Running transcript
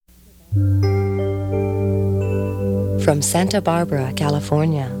From Santa Barbara,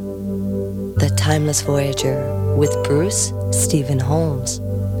 California, The Timeless Voyager with Bruce Stephen Holmes.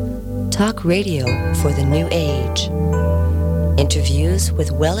 Talk radio for the new age. Interviews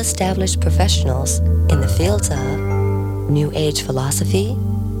with well-established professionals in the fields of New Age philosophy,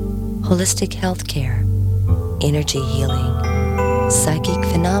 holistic healthcare, energy healing, psychic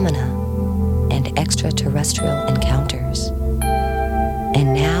phenomena, and extraterrestrial encounters.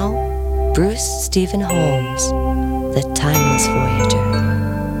 And now, Bruce Stephen Holmes, The Timeless Voyager.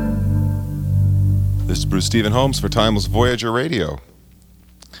 This is Bruce Stephen Holmes for Timeless Voyager Radio.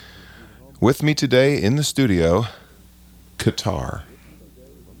 With me today in the studio, Katar.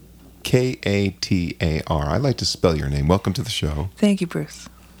 K-A-T-A-R. I like to spell your name. Welcome to the show. Thank you, Bruce.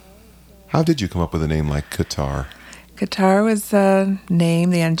 How did you come up with a name like Katar? Katar was a name,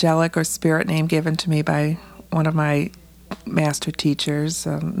 the angelic or spirit name given to me by one of my master teachers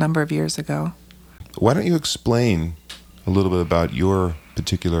a number of years ago. Why don't you explain a little bit about your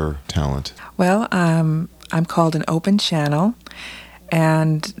particular talent? Well, I'm called an open channel,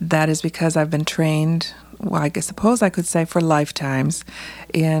 and that is because I've been trained, well, I suppose I could say for lifetimes,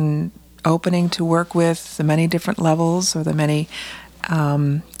 in opening to work with the many different levels or the many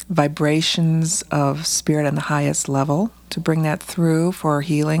vibrations of spirit on the highest level, to bring that through for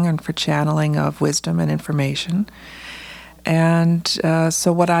healing and for channeling of wisdom and information. And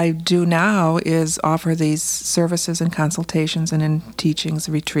so what I do now is offer these services and consultations and in teachings,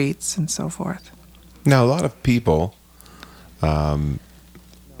 retreats, and so forth. Now, a lot of people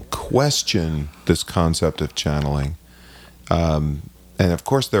question this concept of channeling. And of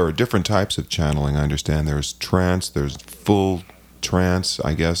course, there are different types of channeling. I understand there's trance, there's full trance,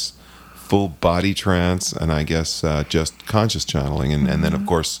 I guess, full body trance, and I guess just conscious channeling. And then, of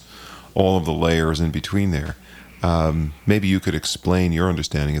course, all of the layers in between there. Maybe you could explain your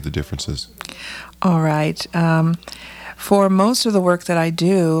understanding of the differences. All right. For most of the work that I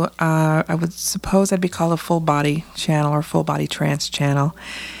do, I would suppose I'd be called a full body channel or full body trance channel,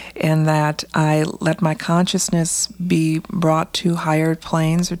 in that I let my consciousness be brought to higher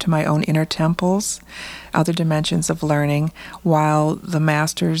planes or to my own inner temples, other dimensions of learning, while the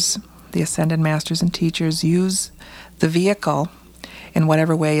masters, the ascended masters and teachers, use the vehicle in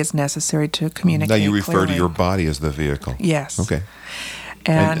whatever way is necessary to communicate. Now you refer clearly to your body as the vehicle. Yes. Okay.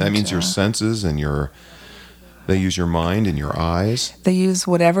 And that means your senses and they use your mind and your eyes? They use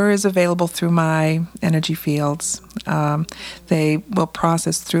whatever is available through my energy fields. They will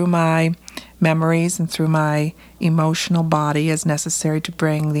process through my memories and through my emotional body as necessary to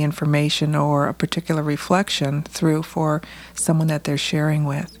bring the information or a particular reflection through for someone that they're sharing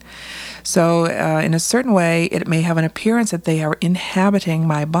with. So in a certain way, it may have an appearance that they are inhabiting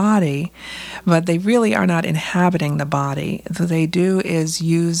my body, but they really are not inhabiting the body. What they do is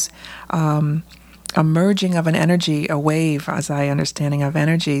use a merging of an energy, a wave, as I understanding of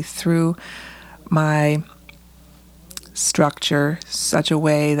energy, through my structure, such a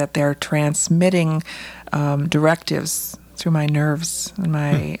way that they're transmitting directives through my nerves and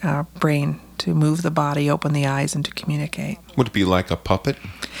my brain to move the body, open the eyes, and to communicate. Would it be like a puppet?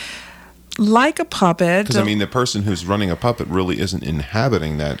 Like a puppet. Because, I mean, the person who's running a puppet really isn't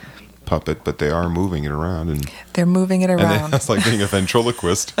inhabiting that puppet, but they are moving it around. And they're moving it around. And that's like being a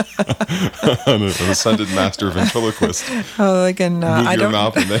ventriloquist, an ascended master ventriloquist. Oh, they can. Move your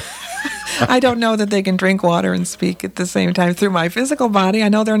mouth and they... I don't know that they can drink water and speak at the same time through my physical body. I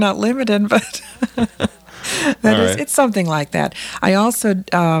know they're not limited, but it's something like that. I also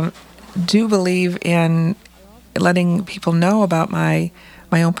do believe in letting people know about my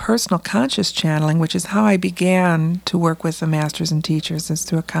own personal conscious channeling, which is how I began to work with the masters and teachers, is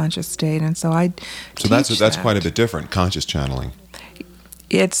through a conscious state. And so I So that's quite a bit different, conscious channeling.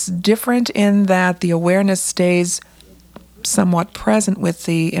 It's different in that the awareness stays somewhat present with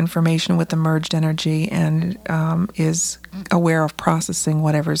the information, with the merged energy, and is aware of processing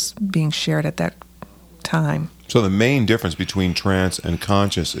whatever's being shared at that time. So the main difference between trance and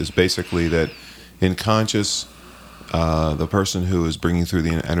conscious is basically that in conscious, the person who is bringing through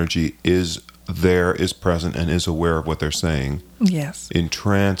the energy is there, is present, and is aware of what they're saying. Yes. In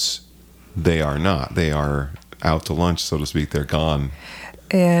trance, they are not. They are out to lunch, so to speak. They're gone.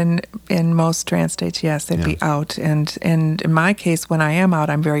 In most trance states, yes, they'd be out. And in my case, when I am out,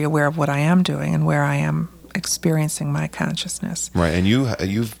 I'm very aware of what I am doing and where I am experiencing my consciousness. Right, and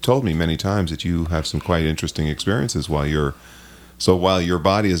you've told me many times that you have some quite interesting experiences while your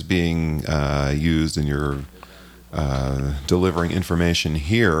body is being used and you're delivering information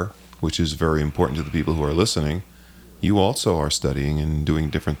here, which is very important to the people who are listening. You also are studying and doing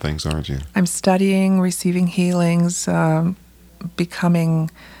different things, aren't you? I'm studying, receiving healings, becoming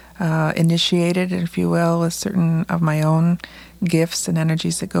initiated, if you will, with certain of my own gifts and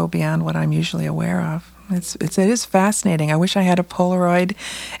energies that go beyond what I'm usually aware of. It is fascinating. I wish I had a Polaroid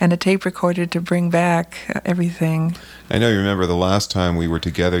and a tape recorder to bring back everything. I know you remember the last time we were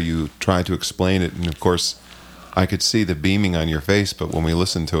together, you tried to explain it, and of course, I could see the beaming on your face, but when we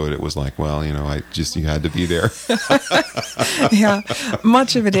listened to it, it was like, well, you had to be there. Yeah,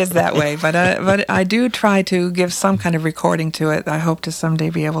 much of it is that way, but I do try to give some kind of recording to it. I hope to someday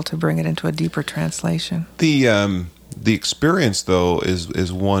be able to bring it into a deeper translation. The experience, though,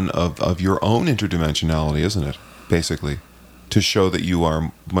 is one of your own interdimensionality, isn't it? Basically, to show that you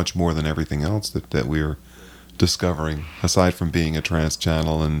are much more than everything else that we're discovering, aside from being a trance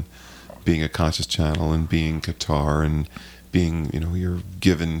channel and being a conscious channel and being Katar and being, you're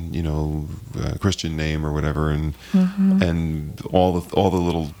given, a Christian name or whatever, and and all the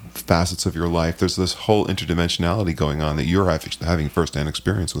little facets of your life. There's this whole interdimensionality going on that you're having firsthand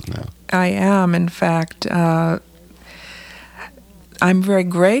experience with now. I am, in fact. I'm very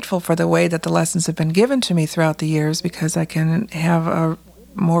grateful for the way that the lessons have been given to me throughout the years, because I can have a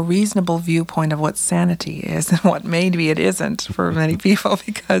more reasonable viewpoint of what sanity is and what maybe it isn't for many people,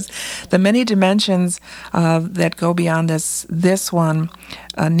 because the many dimensions that go beyond this one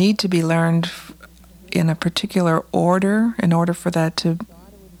need to be learned in a particular order in order for that to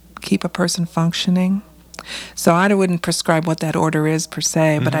keep a person functioning. So I wouldn't prescribe what that order is per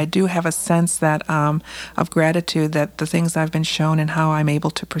se, but I do have a sense that of gratitude that the things I've been shown and how I'm able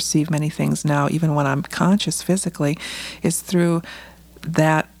to perceive many things now, even when I'm conscious physically, is through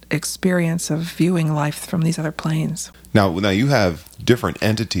that experience of viewing life from these other planes. Now you have different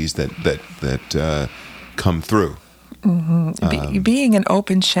entities that come through. Being an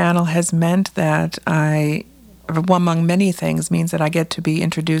open channel has meant that among many things, means that I get to be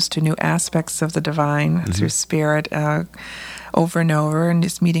introduced to new aspects of the divine through spirit over and over, and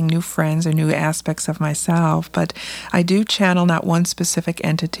just meeting new friends or new aspects of myself. But I do channel not one specific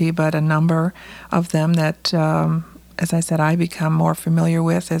entity, but a number of them that, as I said, I become more familiar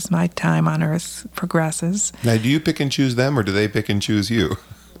with as my time on Earth progresses. Now, do you pick and choose them, or do they pick and choose you?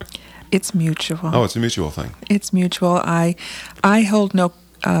 It's mutual. Oh, it's a mutual thing. It's mutual. I hold no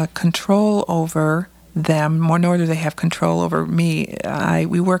control over them, nor do they have control over me.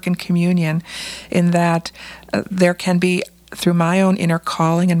 We work in communion in that there can be, through my own inner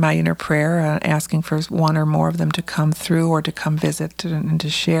calling and my inner prayer, asking for one or more of them to come through or to come visit and to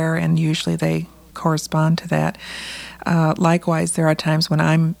share, and usually they correspond to that. Likewise, there are times when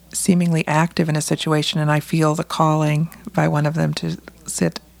I'm seemingly active in a situation and I feel the calling by one of them to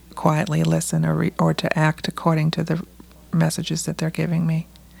sit quietly, listen, or to act according to the messages that they're giving me.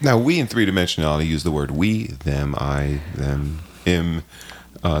 Now, we in three-dimensionality use the word we, them, I, them, him,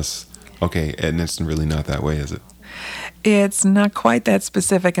 us. Okay, and it's really not that way, is it? It's not quite that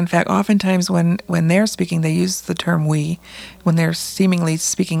specific. In fact, oftentimes when they're speaking, they use the term we, when they're seemingly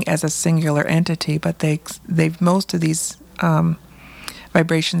speaking as a singular entity, but they've most of these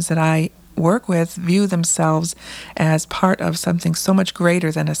vibrations that I work with view themselves as part of something so much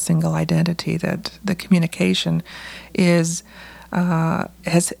greater than a single identity, that the communication is...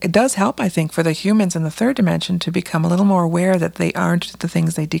 it does help, I think, for the humans in the third dimension to become a little more aware that they aren't the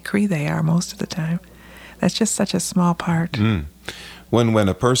things they decree they are most of the time. That's just such a small part. When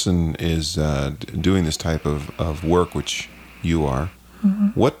a person is doing this type of work, which you are,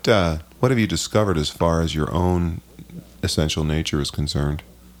 what have you discovered as far as your own essential nature is concerned?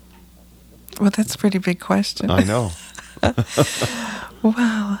 Well, that's a pretty big question. I know.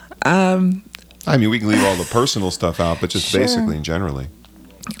 Well, I mean, we can leave all the personal stuff out, but just basically and generally.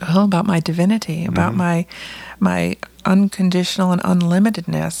 Oh, about my divinity, about my unconditional and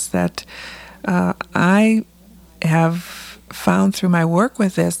unlimitedness, that I have found through my work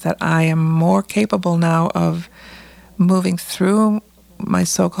with this that I am more capable now of moving through my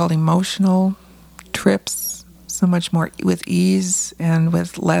so-called emotional trips so much more with ease and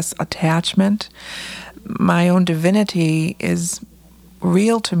with less attachment. My own divinity is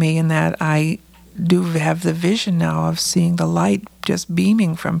real to me in that I do have the vision now of seeing the light just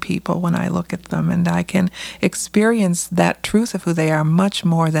beaming from people when I look at them, and I can experience that truth of who they are much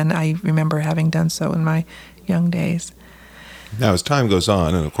more than I remember having done so in my young days. Now, as time goes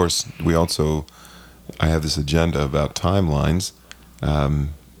on, and of course I have this agenda about timelines.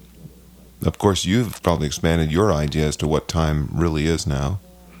 Of course, you've probably expanded your idea as to what time really is now.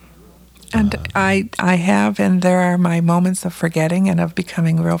 And I have, and there are my moments of forgetting and of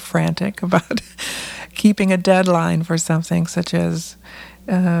becoming real frantic about keeping a deadline for something, such as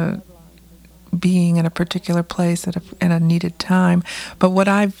being in a particular place at a needed time. But what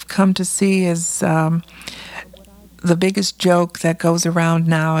I've come to see is the biggest joke that goes around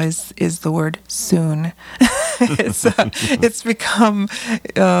now is the word soon. It's become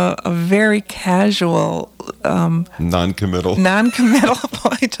a very casual, non-committal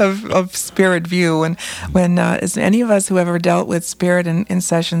point of spirit view. And when as any of us who ever dealt with spirit in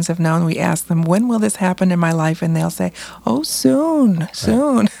sessions have known, we ask them, when will this happen in my life? And they'll say, oh, soon.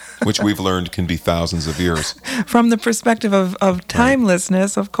 Which we've learned can be thousands of years. From the perspective of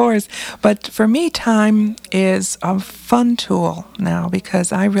timelessness, of course. But for me, time is a fun tool now,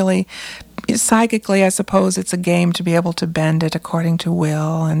 because I really, psychically, I suppose it's a game to be able to bend it according to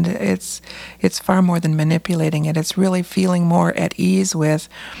will, and it's far more than manipulating it. It's really feeling more at ease with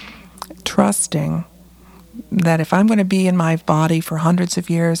trusting that if I'm going to be in my body for hundreds of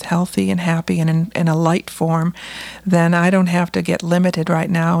years, healthy and happy and in a light form, then I don't have to get limited right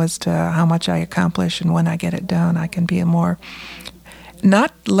now as to how much I accomplish and when I get it done. I can be more,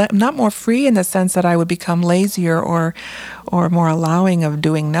 not more free in the sense that I would become lazier or more allowing of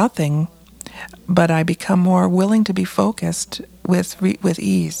doing nothing, but I become more willing to be focused with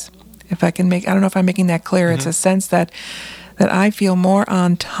ease. If I can make, I don't know if I'm making that clear. Mm-hmm. It's a sense that I feel more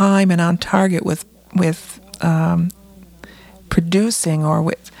on time and on target with producing or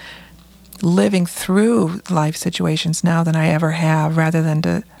with living through life situations now than I ever have, rather than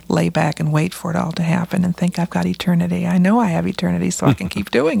to lay back and wait for it all to happen and think I've got eternity. I know I have eternity, so I can keep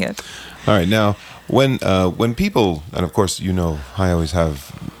doing it. All right. Now, when people, and of course, I always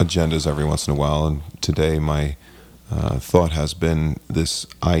have agendas every once in a while, and today my thought has been this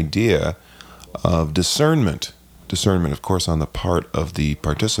idea of discernment. Discernment, of course, on the part of the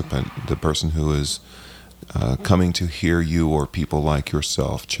participant, the person who is coming to hear you or people like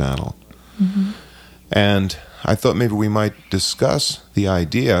yourself channel. Mm-hmm. And I thought maybe we might discuss the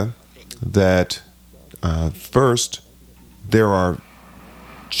idea that first, there are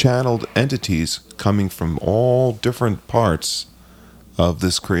channeled entities coming from all different parts of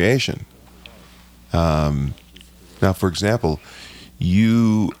this creation. Now, for example,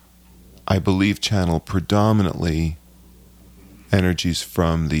 you, I believe, channel predominantly energies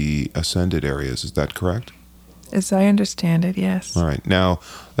from the ascended areas. Is that correct? As I understand it, yes. All right. Now,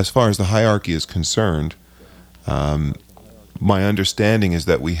 as far as the hierarchy is concerned, my understanding is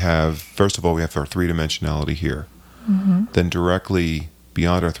that we have, first of all, we have our three-dimensionality here. Mm-hmm. Then directly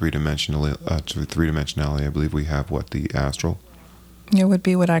beyond our three-dimensionality, I believe we have the astral? It would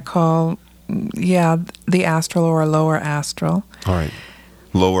be what I call, the astral or a lower astral. All right.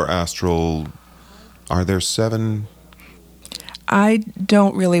 Lower astral, are there 7? I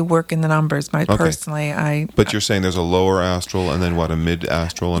don't really work in the numbers, personally. But you're saying there's a lower astral and then a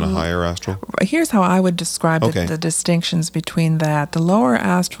mid-astral and a higher astral? Here's how I would describe the distinctions between that. The lower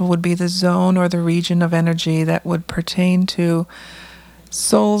astral would be the zone or the region of energy that would pertain to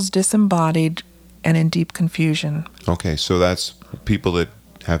souls disembodied and in deep confusion. Okay, so that's people that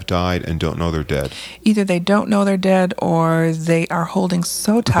have died and don't know they're dead. Either they don't know they're dead, or they are holding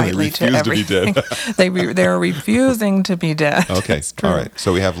so tightly to everything. They're refusing to be dead. Okay, all right.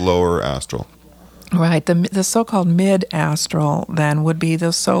 So we have lower astral. Right. The so-called mid-astral then would be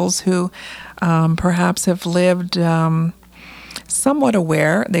those souls who perhaps have lived somewhat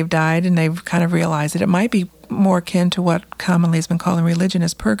aware. They've died and they've kind of realized it. It might be more akin to what commonly has been called in religion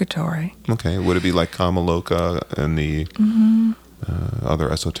as purgatory. Okay. Would it be like Kamaloka and the... Mm-hmm. Other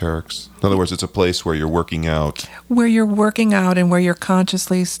esoterics? In other words, it's a place where you're working out. Where you're working out and where you're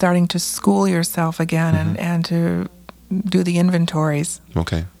consciously starting to school yourself again, mm-hmm. and to do the inventories.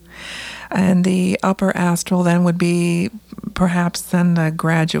 Okay. And the upper astral then would be perhaps then the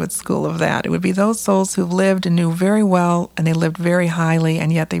graduate school of that. It would be those souls who've lived and knew very well, and they lived very highly,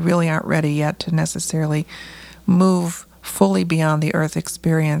 and yet they really aren't ready yet to necessarily move fully beyond the earth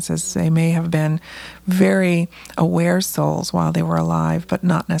experiences. They may have been very aware souls while they were alive, but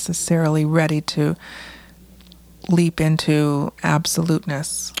not necessarily ready to leap into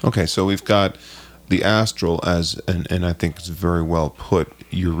absoluteness. Okay, so we've got the astral as, and I think it's very well put,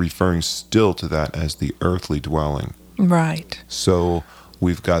 you're referring still to that as the earthly dwelling. Right. So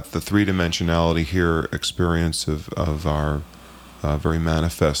we've got the three-dimensionality here, experience of our very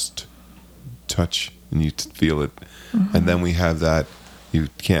manifest touch, and you feel it. Mm-hmm. And then we have that, you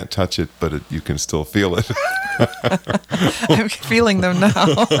can't touch it, but you can still feel it. I'm feeling them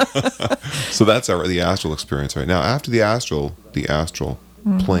now. So that's the astral experience right now. After the astral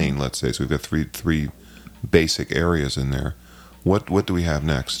mm-hmm. plane, let's say, so we've got three basic areas in there. What do we have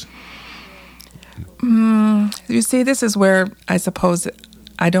next? You see, this is where I suppose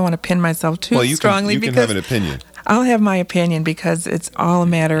I don't want to pin myself too strongly. You can have an opinion. I'll have my opinion because it's all a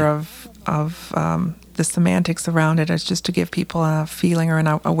matter of the semantics around it is just to give people a feeling or an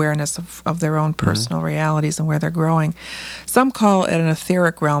awareness of their own personal realities and where they're growing. Some call it an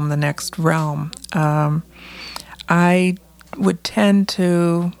etheric realm, the next realm. I would tend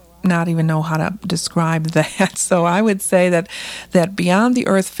to not even know how to describe that. So I would say that beyond the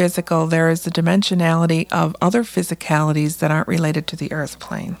earth physical, there is the dimensionality of other physicalities that aren't related to the earth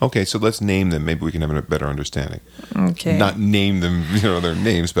plane. Okay, so let's name them. Maybe we can have a better understanding. Okay. Not name them, their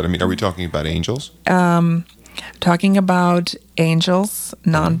names, but I mean, are we talking about angels? Talking about angels,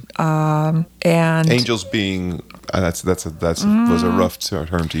 and Angels being was a rough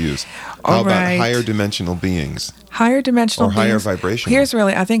term to use. How about higher dimensional beings? Higher dimensional or higher beings. vibrational? Here's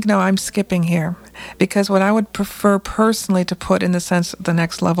really, I think, no, I'm skipping here. Because what I would prefer personally to put in the sense the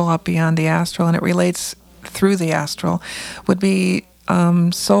next level up beyond the astral, and it relates through the astral, would be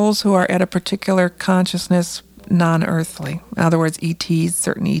souls who are at a particular consciousness non-earthly. In other words, ETs,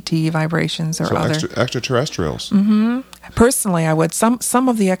 certain ET vibrations or so other. extraterrestrials. Mm-hmm. Personally, I would. Some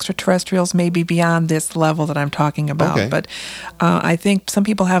of the extraterrestrials may be beyond this level that I'm talking about. Okay. But I think some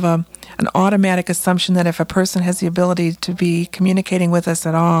people have an automatic assumption that if a person has the ability to be communicating with us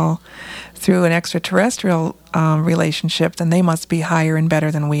at all through an extraterrestrial relationship, then they must be higher and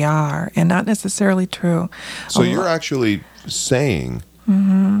better than we are. And not necessarily true. So you're actually saying...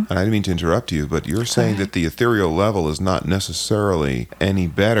 And I didn't mean to interrupt you, but you're saying that the ethereal level is not necessarily any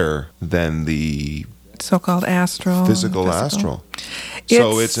better than the so-called astral, physical astral.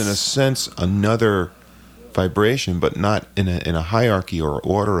 So it's in a sense another vibration, but not in a hierarchy or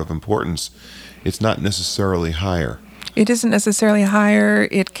order of importance. It's not necessarily higher. It isn't necessarily higher.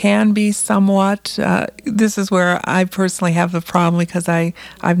 It can be somewhat. This is where I personally have the problem because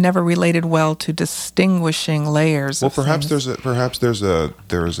I've never related well to distinguishing layers. Well, perhaps there's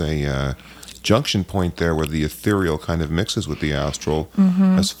a junction point there where the ethereal kind of mixes with the astral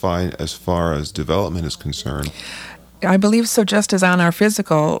as far as development is concerned. I believe so. Just as on our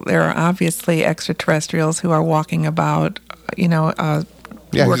physical, there are obviously extraterrestrials who are walking about,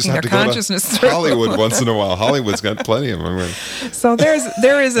 working their consciousness through Hollywood once in a while. Hollywood's got plenty of them. So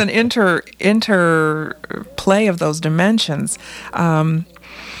there is an interplay of those dimensions,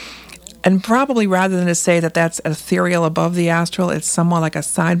 and probably rather than to say that that's ethereal above the astral, it's somewhat like a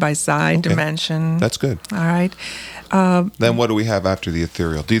side-by-side dimension. That's good. All right. Then what do we have after the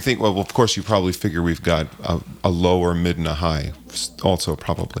ethereal? Do you think? Well, of course, you probably figure we've got a lower, mid, and a high. Also,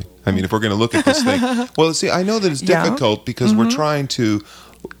 probably. I mean, if we're going to look at this thing, well, see, I know that it's difficult because we're trying to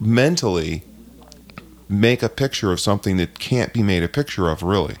mentally make a picture of something that can't be made a picture of,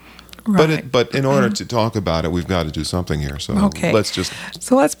 really. Right. But in order to talk about it, we've got to do something here. So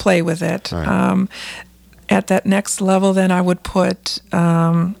let's play with it. Right. At that next level, then I would put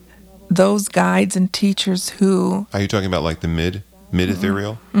those guides and teachers who... Are you talking about like the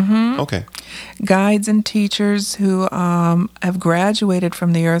mid-ethereal? Mm-hmm. Okay. Guides and teachers who have graduated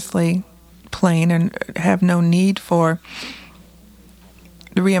from the earthly plane and have no need for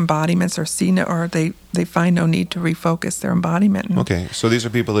the re-embodiments or they find no need to refocus their embodiment. Okay, so these are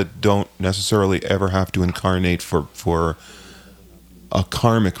people that don't necessarily ever have to incarnate for a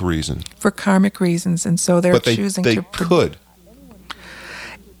karmic reason. For karmic reasons, and so they're choosing to... But they could.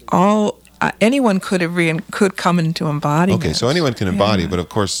 Anyone could come into embodiment. Okay, so anyone can embody, but of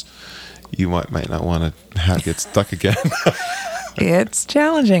course you might not want to get stuck again. It's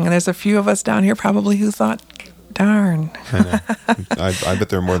challenging, and there's a few of us down here probably who thought, darn. I know. I bet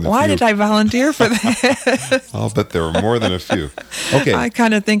there are more than a few. Why did I volunteer for this? I'll bet there were more than a few. Okay. I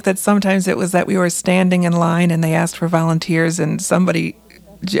kind of think that sometimes it was that we were standing in line and they asked for volunteers and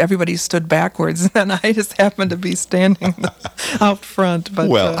everybody stood backwards and I just happened to be standing out front.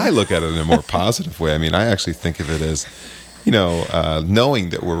 But I look at it in a more positive way. I mean, I actually think of it as,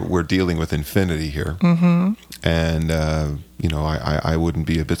 knowing that we're dealing with infinity here. Mm-hmm. And, I wouldn't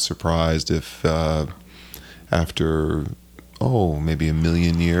be a bit surprised if... after, maybe 1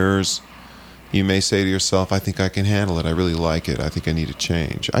 million years, you may say to yourself, I think I can handle it. I really like it. I think I need a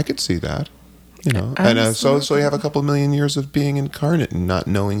change. I could see that, And so you have a couple of million years of being incarnate and not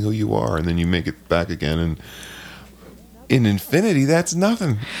knowing who you are, and then you make it back again. And in infinity, that's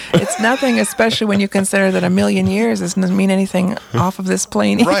nothing. It's nothing, especially when you consider that 1 million years doesn't mean anything off of this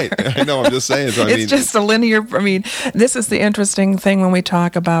plane either. Right. I know, I'm just saying. So, it's just a linear... this is the interesting thing when we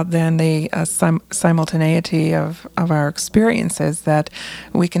talk about then the simultaneity of our experiences, that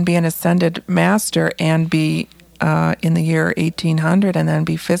we can be an ascended master and be in the year 1800 and then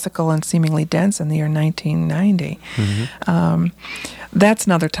be physical and seemingly dense in the year 1990. Mm-hmm. That's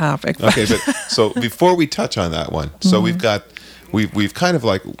another topic. Okay, but so before we touch on that one, so we've kind of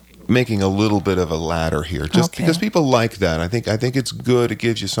like making a little bit of a ladder here, just because people like that. I think it's good. It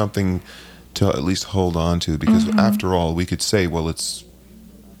gives you something to at least hold on to, because after all, we could say, well,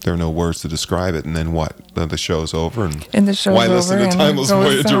 there are no words to describe it, and then what? The show's over, and the show's why over, listen to and Timeless it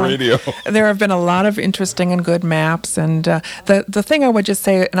goes Voyager on. Radio? There have been a lot of interesting and good maps, and the thing I would just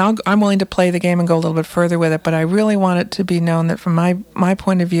say, and I'm willing to play the game and go a little bit further with it, but I really want it to be known that from my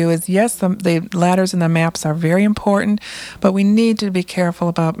point of view is, yes, the ladders and the maps are very important, but we need to be careful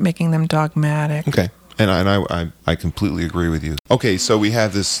about making them dogmatic. Okay. And I completely agree with you. Okay, so we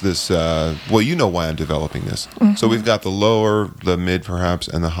have this well, you know why I'm developing this. So we've got the lower, the mid perhaps,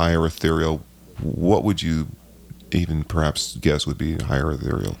 and the higher ethereal. What would you even perhaps guess would be higher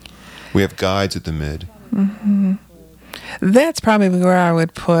ethereal? We have guides at the mid. That's probably where I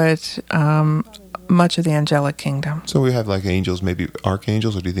would put much of the angelic kingdom. So we have like angels, maybe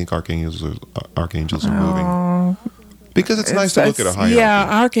archangels, or do you think archangels are moving? Because it's nice to look at a hierarchy.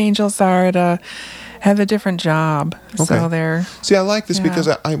 Yeah, archangels have a different job. Okay. So they're... See, I like this Yeah. because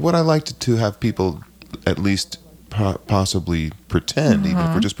what I like to have people at least possibly pretend, even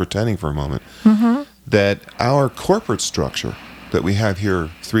if we're just pretending for a moment, that our corporate structure that we have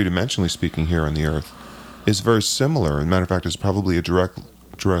here, three-dimensionally speaking, here on the Earth, is very similar. As a matter of fact, it's probably a direct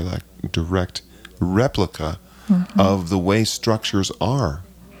replica of the way structures are.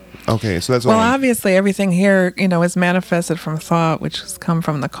 Okay, so that's all. Well, obviously, everything here, is manifested from thought, which has come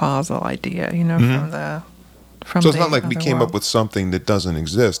from the causal idea, from So it's the not like we other came world. up with something that doesn't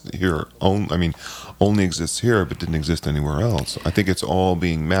exist here. Only exists here, but didn't exist anywhere else. I think it's all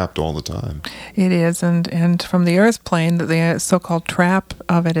being mapped all the time. It is, and from the Earth plane, the so-called trap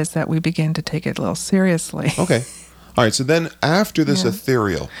of it is that we begin to take it a little seriously. Okay. All right, so then after this Yeah.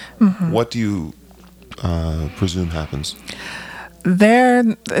 ethereal, what do you presume happens? There,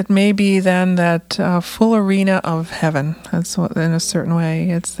 it may be then that full arena of heaven. That's what, in a certain way.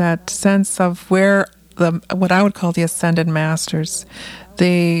 It's that sense of where what I would call the ascended masters,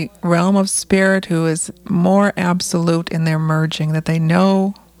 the realm of spirit who is more absolute in their merging, that they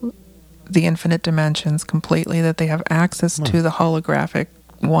know the infinite dimensions completely, that they have access to the holographic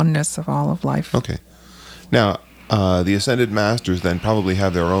oneness of all of life. Okay. Now, the ascended masters then probably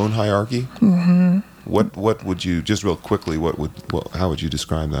have their own hierarchy. What would you, just real quickly, how would you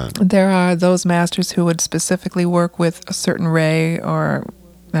describe that? There are those masters who would specifically work with a certain ray, or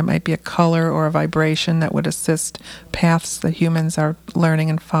that might be a color or a vibration that would assist paths that humans are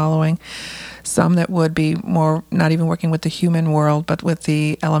learning and following. Some that would be more not even working with the human world, but with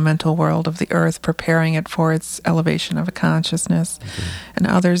the elemental world of the earth, preparing it for its elevation of a consciousness. And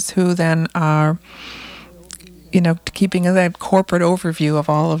others who then are keeping that corporate overview of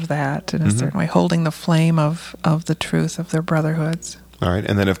all of that in a certain way, holding the flame of the truth of their brotherhoods. All right,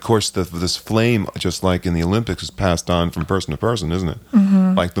 and then of course this flame, just like in the Olympics, is passed on from person to person, isn't it?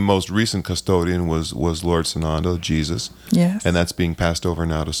 Like the most recent custodian was Lord Sananda, Jesus. Yes. And that's being passed over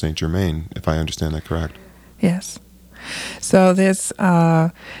now to Saint Germain, if I understand that correct. Yes. So there's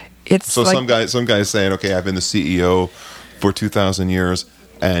it's So like, some guy is saying, okay, I've been the CEO for 2,000 years,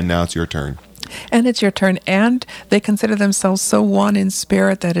 and now it's your turn. and it's your turn, and they consider themselves so one in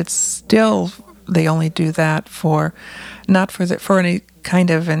spirit that it's still, they only do that for any kind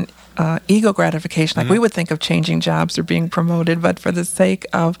of an ego gratification, like we would think of changing jobs or being promoted, but for the sake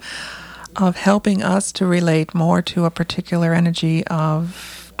of helping us to relate more to a particular energy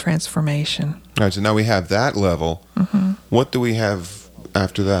of transformation. All right, so now we have that level. What do we have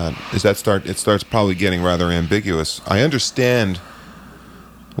after that? It starts probably getting rather ambiguous. I understand.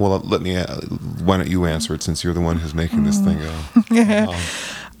 Well, why don't you answer it, since you're the one who's making this thing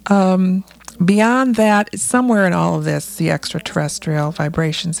go? Beyond that, somewhere in all of this, the extraterrestrial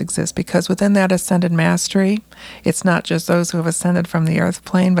vibrations exist, because within that ascended mastery, it's not just those who have ascended from the earth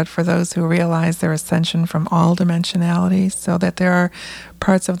plane, but for those who realize their ascension from all dimensionalities, so that there are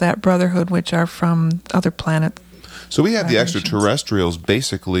parts of that brotherhood which are from other planets. So we have the vibrations. extraterrestrials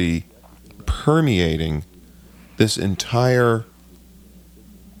basically permeating this entire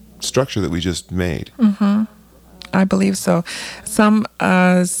structure that we just made. I believe so. Some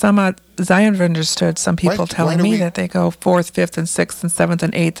as I have understood, some people Why telling do me we- that they go 4th, 5th, and 6th, and 7th,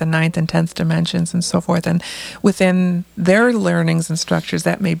 and 8th, and 9th, and 10th dimensions, and so forth. And within their learnings and structures,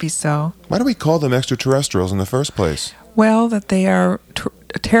 that may be so. Why do we call them extraterrestrials in the first place? Well, that they are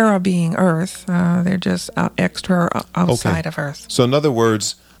Terra being Earth. They're just extra or outside of Earth. So in other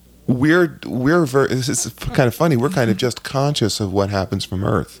words, we're very, this is kind of funny, we're kind of just conscious of what happens from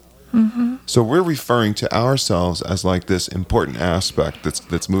Earth. So we're referring to ourselves as like this important aspect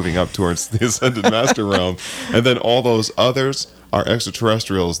that's moving up towards the ascended master realm, and then all those others are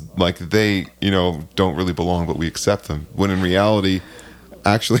extraterrestrials, like they don't really belong, but we accept them, when in reality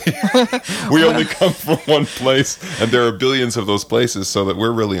actually, we only come from one place, and there are billions of those places, so that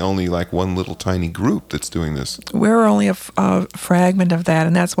we're really only like one little tiny group that's doing this. We're only a fragment of that,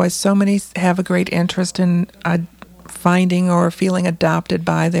 and that's why so many have a great interest in finding or feeling adopted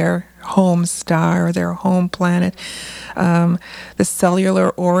by their home star or their home planet. The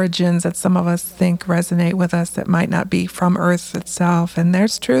cellular origins that some of us think resonate with us that might not be from Earth itself, and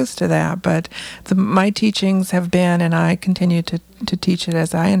there's truth to that. But my teachings have been, and I continue to teach it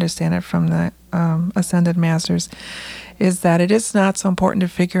as I understand it from the Ascended Masters, is that it is not so important to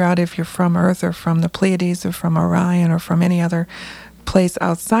figure out if you're from Earth or from the Pleiades or from Orion or from any other place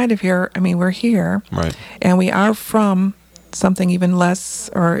outside of here. I mean, we're here, right, and we are from something even less,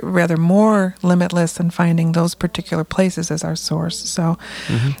 or rather more limitless than finding those particular places as our source. So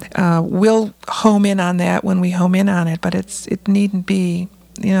we'll home in on that when we home in on it, but it needn't be,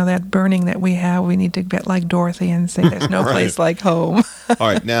 that burning that we have. We need to get like Dorothy and say there's no right. place like home. All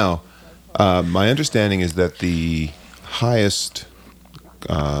right, now, my understanding is that the highest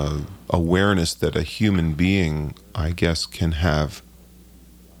awareness that a human being, I guess, can have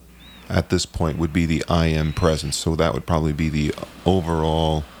at this point would be the I am presence. So that would probably be the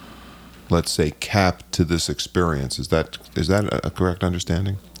overall, let's say, cap to this experience. Is that a correct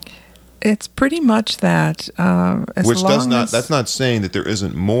understanding? It's pretty much that. That's not saying that there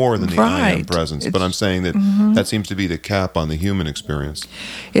isn't more than the I am presence, but I'm saying that that seems to be the cap on the human experience.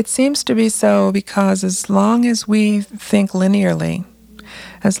 It seems to be so because as long as we think linearly,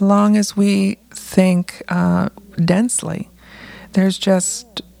 as long as we think densely,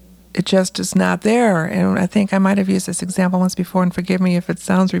 it just is not there. And I think I might have used this example once before, and forgive me if it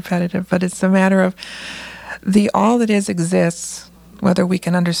sounds repetitive, but it's a matter of all that is exists, whether we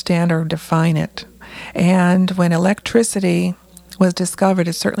can understand or define it. And when electricity was discovered,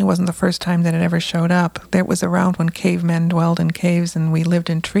 it certainly wasn't the first time that it ever showed up. It was around when cavemen dwelled in caves and we lived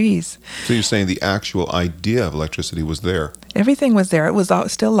in trees. So you're saying the actual idea of electricity was there? Everything was there. It was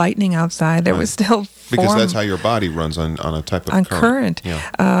still lightning outside. There was still because that's how your body runs on a type of current.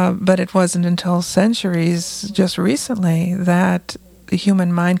 Yeah. But it wasn't until centuries, just recently, that the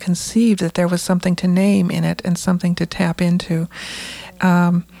human mind conceived that there was something to name in it and something to tap into.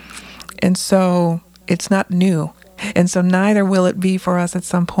 And so it's not new. And so neither will it be for us at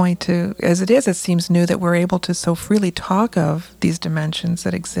some point as it is, it seems new that we're able to so freely talk of these dimensions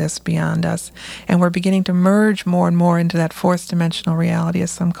that exist beyond us. And we're beginning to merge more and more into that fourth dimensional reality,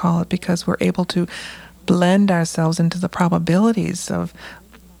 as some call it, because we're able to blend ourselves into the probabilities of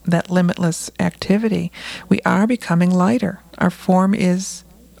that limitless activity. We are becoming lighter. Our form is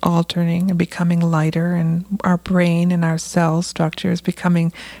altering and becoming lighter, and our brain and our cell structure is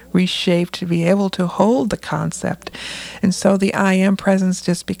becoming reshaped to be able to hold the concept. And so the I am presence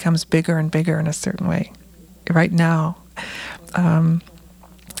just becomes bigger and bigger in a certain way right now.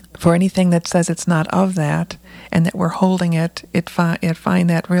 For anything that says it's not of that and that we're holding it, it find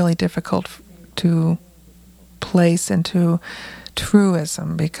that really difficult to place into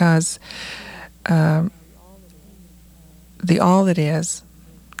truism, because the all that is,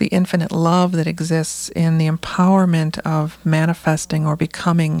 the infinite love that exists in the empowerment of manifesting or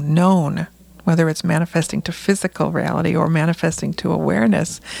becoming known, whether it's manifesting to physical reality or manifesting to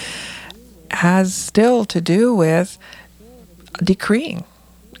awareness, has still to do with decreeing.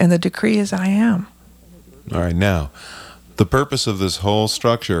 And the decree is I am. All right, now, the purpose of this whole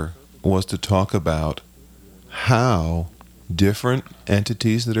structure was to talk about how different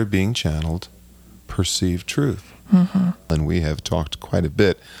entities that are being channeled perceive truth. And we have talked quite a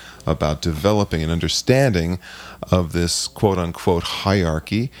bit about developing an understanding of this quote-unquote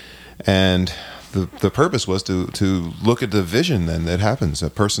hierarchy. And the purpose was to look at the vision then that happens. A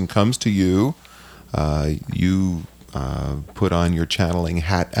person comes to you, you put on your channeling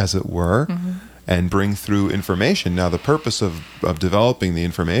hat, as it were, and bring through information. Now, the purpose of developing the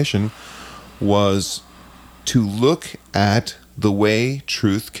information was to look at the way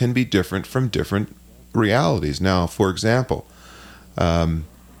truth can be different from different realities. Now, for example,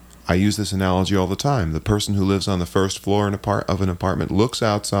 I use this analogy all the time. The person who lives on the first floor of an apartment looks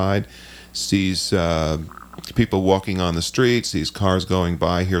outside, sees people walking on the street, sees cars going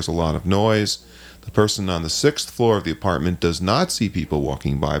by, hears a lot of noise. The person on the sixth floor of the apartment does not see people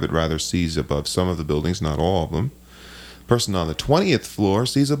walking by, but rather sees above some of the buildings, not all of them. The person on the 20th floor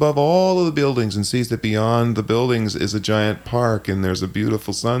sees above all of the buildings and sees that beyond the buildings is a giant park and there's a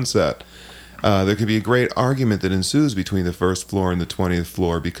beautiful sunset. There could be a great argument that ensues between the first floor and the 20th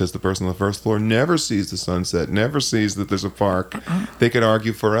floor, because the person on the first floor never sees the sunset, never sees that there's a park. They could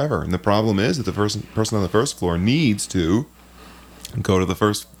argue forever. And the problem is that the person on the first floor needs to go to the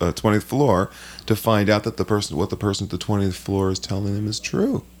first 20th floor to find out that what the person at the 20th floor is telling them is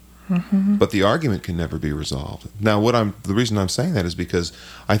true. But the argument can never be resolved. Now, the reason I'm saying that is because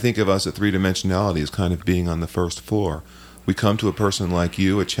I think of us at three-dimensionality as kind of being on the first floor. We come to a person like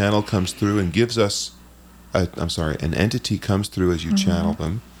you, a channel comes through and gives us, an entity comes through as you channel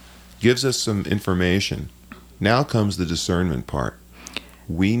them, gives us some information. Now comes the discernment part.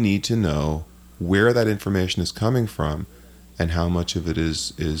 We need to know where that information is coming from and how much of it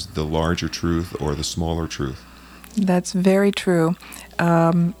is the larger truth or the smaller truth. That's very true.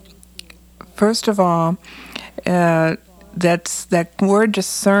 First of all, that word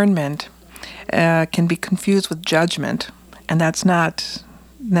discernment can be confused with judgment, and that's not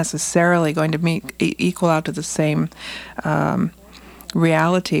necessarily going to equal out to the same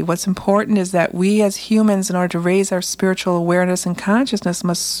reality. What's important is that we as humans, in order to raise our spiritual awareness and consciousness,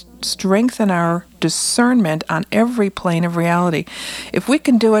 must strengthen our discernment on every plane of reality. If we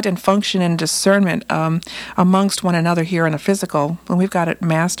can do it and function in discernment amongst one another here in the physical, when we've got it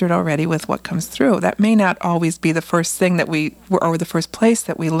mastered already with what comes through, that may not always be the first thing or the first place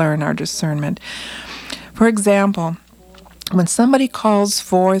that we learn our discernment. For example, when somebody calls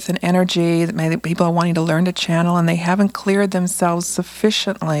forth an energy that maybe people are wanting to learn to channel and they haven't cleared themselves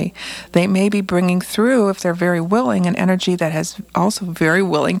sufficiently, they may be bringing through, if they're very willing, an energy that is also very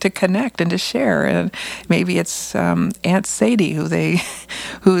willing to connect and to share. And maybe it's Aunt Sadie,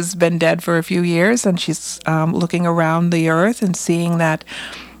 who's been dead for a few years, and she's looking around the earth and seeing that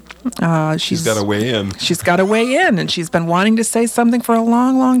she's got to weigh in. She's got to weigh in, and she's been wanting to say something for a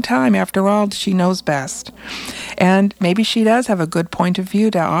long, long time. After all, she knows best. And maybe she does have a good point of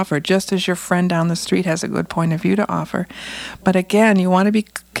view to offer, just as your friend down the street has a good point of view to offer. But again, you want to be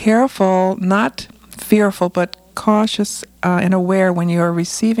careful, not fearful, but cautious and aware when you are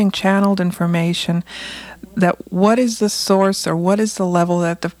receiving channeled information, that what is the source or what is the level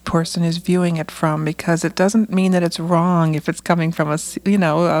that the person is viewing it from, because it doesn't mean that it's wrong if it's coming from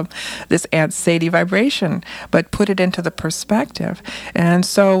this Aunt Sadie vibration, but put it into the perspective. And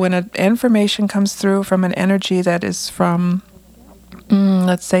so when information comes through from an energy that is from,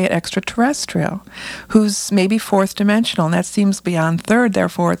 let's say, an extraterrestrial, who's maybe fourth dimensional, and that seems beyond third,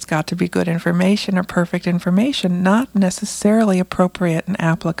 therefore it's got to be good information or perfect information, not necessarily appropriate and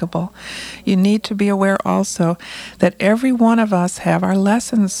applicable. You need to be aware also that every one of us have our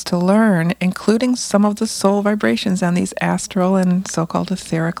lessons to learn, including some of the soul vibrations on these astral and so-called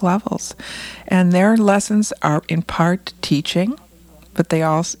etheric levels. And their lessons are in part teaching, but they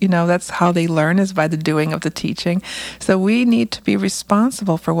also, that's how they learn, is by the doing of the teaching. So we need to be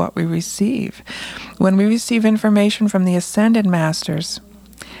responsible for what we receive. When we receive information from the Ascended Masters,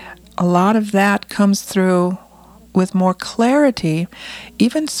 a lot of that comes through with more clarity,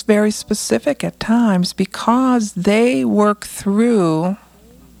 even very specific at times, because they work through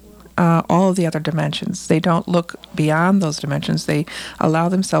all of the other dimensions. They don't look beyond those dimensions. They allow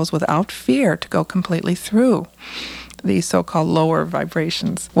themselves without fear to go completely through the so-called lower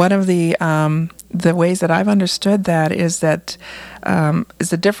vibrations. One of the ways that I've understood that is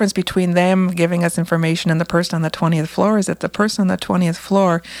the difference between them giving us information and the person on the 20th floor is that the person on the 20th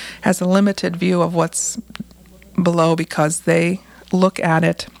floor has a limited view of what's below, because they look at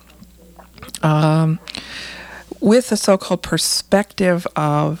it with the so-called perspective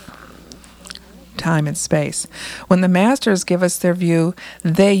of time and space. When the masters give us their view,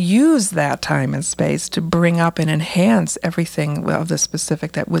 they use that time and space to bring up and enhance everything of the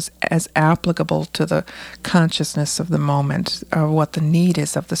specific that was as applicable to the consciousness of the moment, or what the need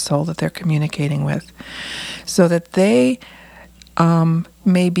is of the soul that they're communicating with, so that they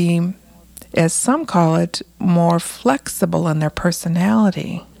may be, as some call it, more flexible in their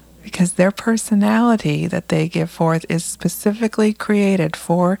personality, because their personality that they give forth is specifically created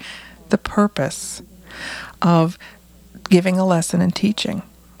for the purpose of giving a lesson and teaching.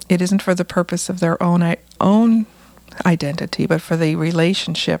 It isn't for the purpose of their own identity, but for the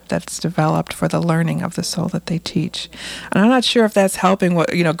relationship that's developed for the learning of the soul that they teach. And I'm not sure if that's helping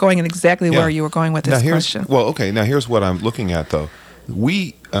going in exactly where you were going with this question. Well, okay, now here's what I'm looking at, though.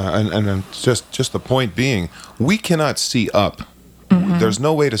 We, and just the point being, we cannot see up. Mm-hmm. There's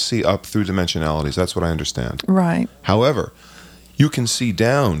no way to see up through dimensionalities. That's what I understand. Right. However, you can see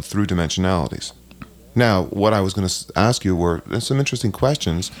down through dimensionalities. Now, what I was going to ask you were some interesting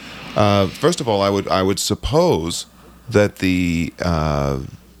questions. First of all, I would suppose that the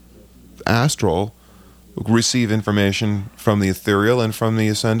astral receive information from the ethereal and from the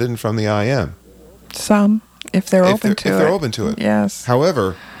ascended and from the IM. Some, if they're open to it. If they're open to it. Yes.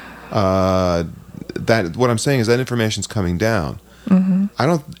 However, that what I'm saying is that information's coming down.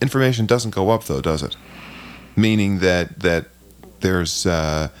 Mm-hmm. Information doesn't go up, though, does it? Meaning that there's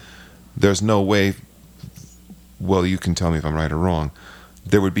no way. Well, you can tell me if I'm right or wrong.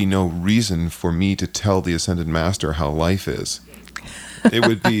 There would be no reason for me to tell the Ascended Master how life is. It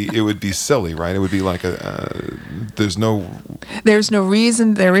would be silly, right? It would be like there's no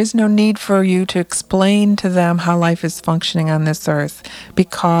reason, there is no need for you to explain to them how life is functioning on this earth,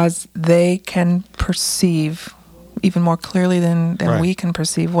 because they can perceive even more clearly than Right. we can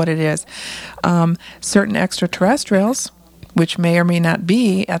perceive what it is. Certain extraterrestrials, which may or may not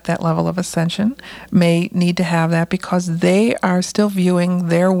be at that level of ascension, may need to have that because they are still viewing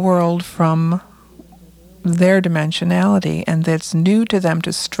their world from their dimensionality, and that's new to them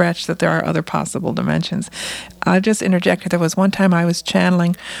to stretch that there are other possible dimensions. I just interject here. There was one time I was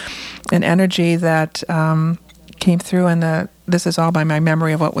channeling an energy that came through, and this is all by my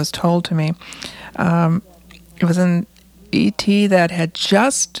memory of what was told to me. It was an ET that had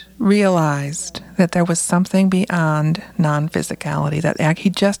just realized that there was something beyond non-physicality, that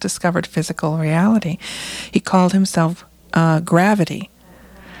he just discovered physical reality. He called himself Gravity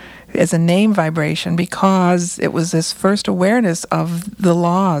as a name vibration, because it was this first awareness of the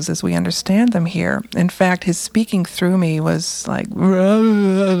laws as we understand them here. In fact, his speaking through me was like,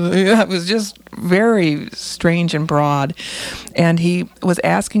 it was just very strange and broad. And he was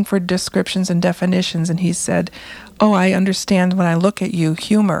asking for descriptions and definitions, and he said, "Oh, I understand when I look at you,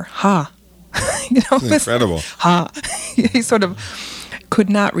 humor, ha." incredible. Ha. He sort of could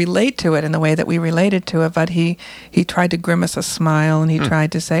not relate to it in the way that we related to it, but he tried to grimace a smile, and he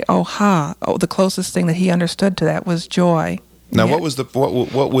tried to say, "Oh, ha." Oh, the closest thing that he understood to that was joy. Now, Yeah.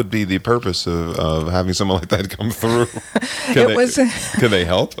 what would be the purpose of having someone like that come through? Can they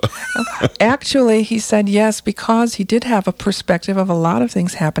help? Actually, he said yes, because he did have a perspective of a lot of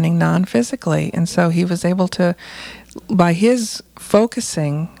things happening non-physically, and so he was able to, by his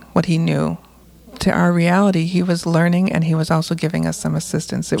focusing what he knew to our reality, he was learning, and he was also giving us some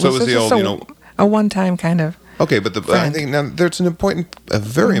assistance. It So was it was the just old, a one-time kind of. Okay, but I friend. think now there's a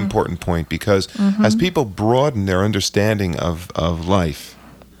very important point, because as people broaden their understanding of life,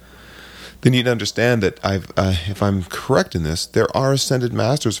 they need to understand that if I'm correct in this, there are ascended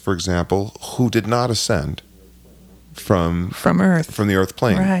masters, for example, who did not ascend from Earth. from the earth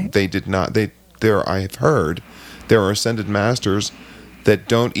plane. Right. They did not. I've heard there are ascended masters that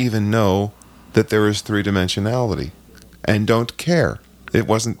don't even know that there is three-dimensionality, and don't care. They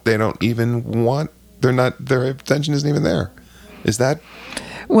don't even want. Their attention isn't even there. Is that?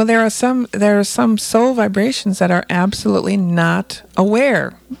 Well, there are some soul vibrations that are absolutely not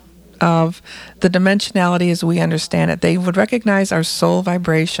aware of the dimensionality as we understand it. They would recognize our soul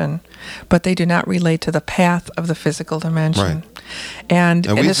vibration, but they do not relate to the path of the physical dimension. Right. And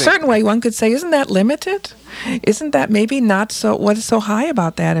And in we a think- certain way, one could say, isn't that limited? Isn't that maybe not so? What is so high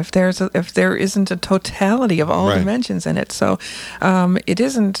about that? If there isn't a totality of all Right. dimensions in it, so it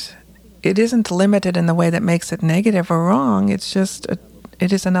isn't. It isn't limited in the way that makes it negative or wrong. It's just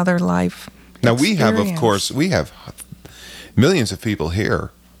it is another life. Now we have, of experience. course, millions of people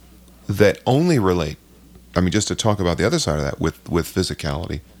here that only relate. I mean, just to talk about the other side of that with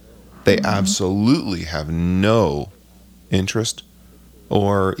physicality, they absolutely have no interest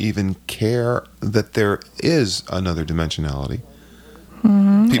or even care that there is another dimensionality. People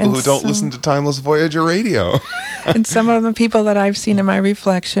And who don't some- listen to Timeless Voyager radio. And some of the people that I've seen in my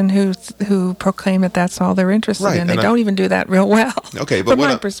reflection who proclaim that that's all they're interested Right, in, they and don't even do that real well. Okay, but from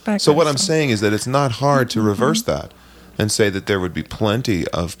my what perspective. so what I'm saying is that it's not hard to reverse that and say that there would be plenty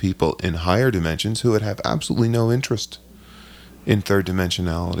of people in higher dimensions who would have absolutely no interest in third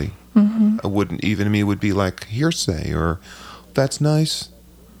dimensionality. Wouldn't even me would be like hearsay or that's nice.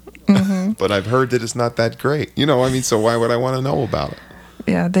 But I've heard that it's not that great. So why would I want to know about it?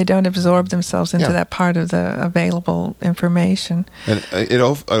 Yeah, they don't absorb themselves into Yeah. that part of the available information. And it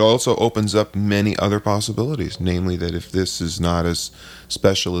also opens up many other possibilities, namely that if this is not as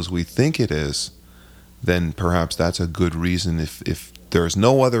special as we think it is, then perhaps that's a good reason. If there's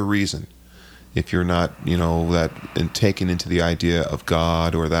no other reason, if you're not, that and taken into the idea of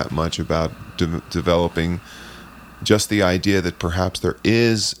God or that much about developing just the idea that perhaps there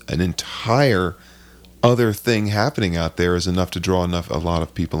is an entire other thing happening out there is enough to draw a lot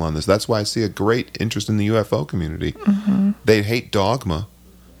of people on this. That's why I see a great interest in the UFO community. They hate dogma,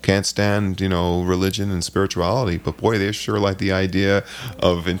 can't stand religion and spirituality, but boy, they sure like the idea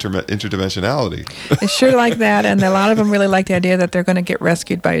of interdimensionality. They sure like that, and a lot of them really like the idea that they're going to get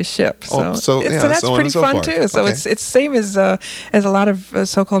rescued by a ship. So, so that's so on pretty and so fun forth. too. So Okay. it's same as a lot of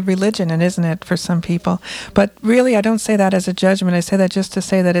so-called religion, and isn't it for some people? But really, I don't say that as a judgment. I say that just to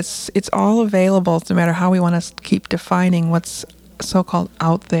say that it's all available, no matter how we want to keep defining what's so-called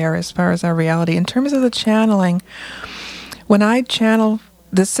out there as far as our reality. In terms of the channeling, When I channel,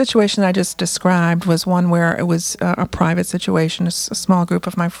 the situation I just described was one where it was a private situation. A small group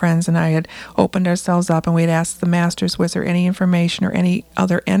of my friends and I had opened ourselves up, and we'd asked the masters, was there any information or any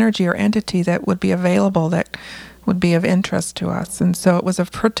other energy or entity that would be available that would be of interest to us. And so it was a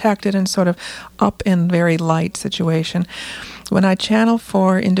protected and sort of up and very light situation. When I channel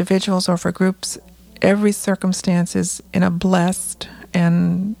for individuals or for groups, every circumstance is in a blessed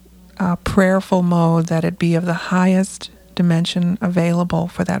and prayerful mode that it be of the highest dimension available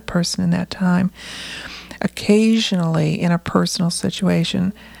for that person in that time. Occasionally, in a personal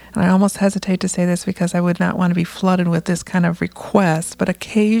situation, and I almost hesitate to say this because I would not want to be flooded with this kind of request, but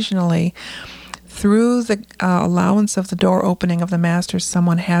occasionally, through the allowance of the door opening of the masters,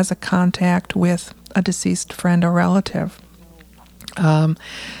 someone has a contact with a deceased friend or relative to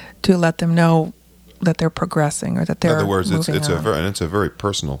let them know that they're progressing or that they're moving on. In other words, it's a very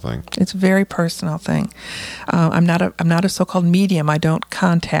personal thing. It's a very personal thing. I'm not a so-called medium. I don't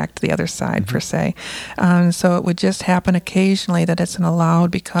contact the other side per se. So it would just happen occasionally that it's an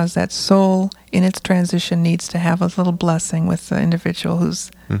allowed, because that soul in its transition needs to have a little blessing with the individual who's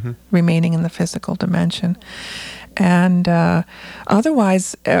remaining in the physical dimension. And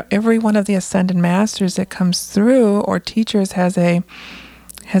otherwise, every one of the ascended masters that comes through, or teachers, has a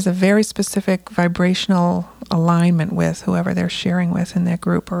very specific vibrational alignment with whoever they're sharing with in their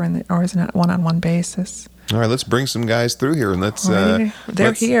group or is on a one-on-one basis. All right, let's bring some guys through here, and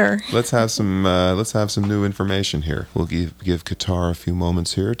they're here. Let's have some new information here. We'll give Katar a few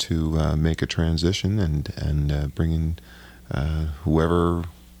moments here to make a transition and bring in whoever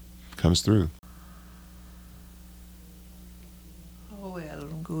comes through. Well,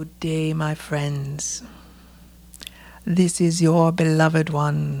 good day, my friends. This is your beloved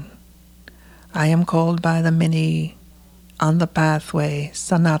one. I am called by the many on the pathway,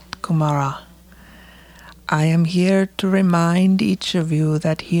 Sanat Kumara. I am here to remind each of you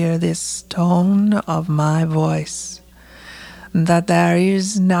that hear this tone of my voice, that there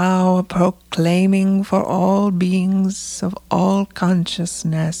is now a proclaiming for all beings of all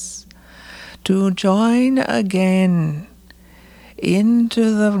consciousness to join again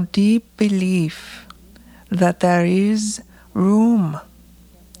into the deep belief that there is room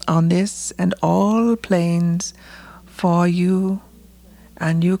on this and all planes for you,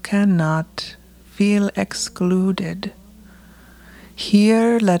 and you cannot feel excluded.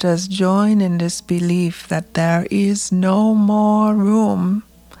 Here, let us join in this belief that there is no more room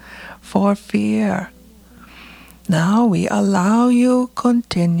for fear. Now we allow you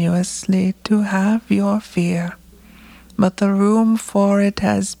continuously to have your fear, but the room for it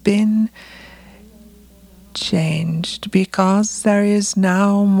has been changed, because there is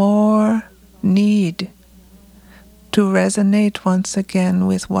now more need to resonate once again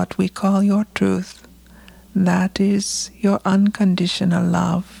with what we call your truth. That is your unconditional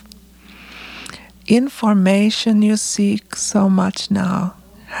love. Information you seek so much now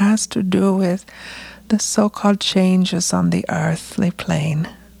has to do with the so-called changes on the earthly plane.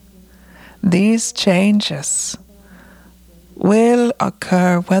 These changes will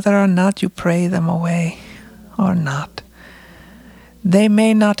occur whether or not you pray them away or not. They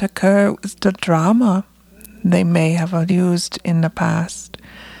may not occur with the drama they may have used in the past,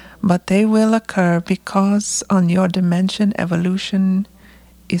 but they will occur because on your dimension, evolution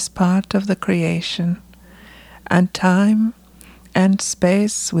is part of the creation, and time and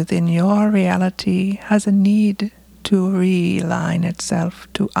space within your reality has a need to realign itself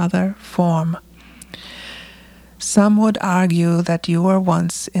to other form. Some would argue that you were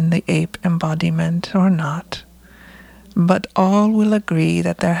once in the ape embodiment or not, but all will agree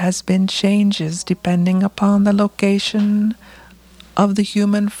that there has been changes depending upon the location of the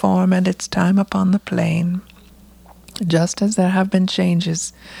human form and its time upon the plane, just as there have been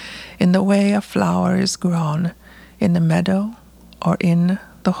changes in the way a flower is grown in the meadow or in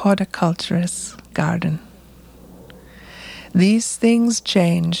the horticulturist's garden. These things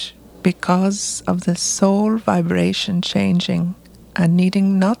change because of the soul vibration changing and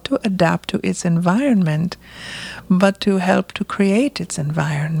needing not to adapt to its environment, but to help to create its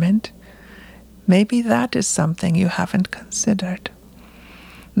environment. Maybe that is something you haven't considered.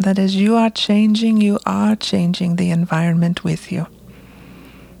 That as you are changing the environment with you.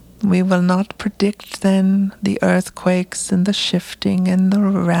 We will not predict then the earthquakes and the shifting and the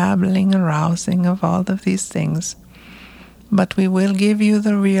rattling and rousing of all of these things, but we will give you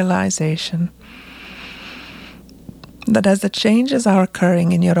the realization that as the changes are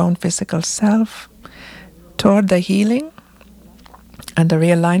occurring in your own physical self toward the healing and the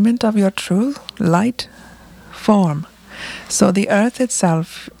realignment of your true light form, so the earth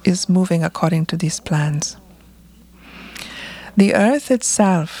itself is moving according to these plans. the earth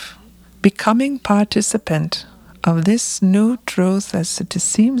itself becoming participant of this new truth, as it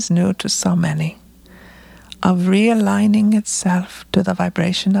seems new to so many, of realigning itself to the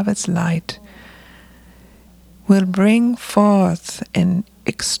vibration of its light, will bring forth an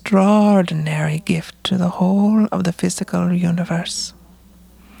extraordinary gift to the whole of the physical universe.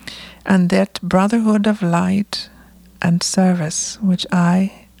 And that brotherhood of light and service, which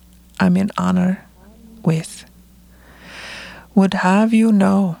I am in honor with, would have you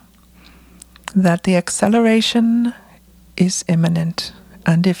know that the acceleration is imminent,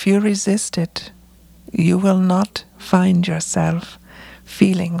 and if you resist it, you will not find yourself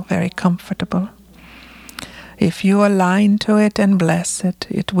feeling very comfortable. If you align to it and bless it,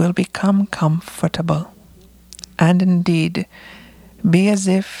 it will become comfortable, and indeed be as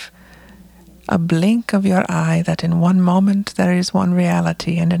if a blink of your eye, that in one moment there is one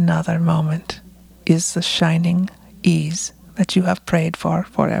reality and another moment is the shining ease that you have prayed for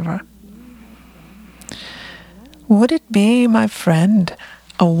forever. Would it be, my friend,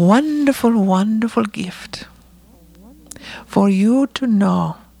 a wonderful, wonderful gift for you to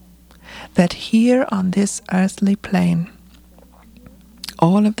know that here on this earthly plane,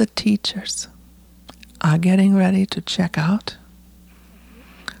 all of the teachers are getting ready to check out?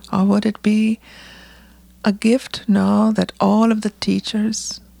 Or would it be a gift to know that all of the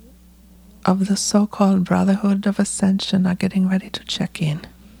teachers of the so-called Brotherhood of Ascension are getting ready to check in?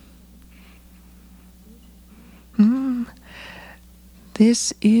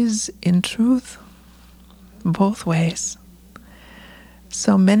 This is, in truth, both ways.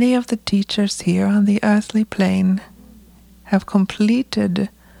 So many of the teachers here on the earthly plane have completed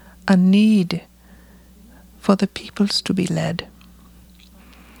a need for the peoples to be led.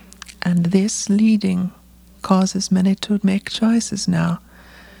 And this leading causes many to make choices now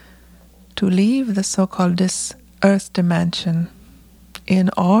to leave the so-called this earth dimension in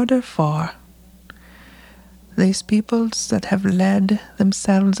order for these peoples that have led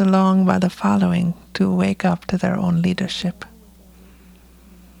themselves along by the following to wake up to their own leadership.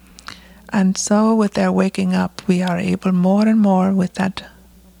 And so with their waking up, we are able more and more with that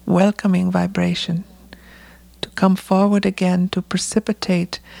welcoming vibration to come forward again to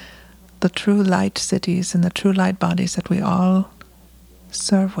precipitate the true light cities and the true light bodies that we all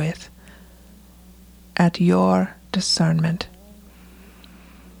serve with at your discernment.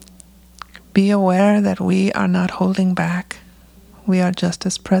 Be aware that we are not holding back. We are just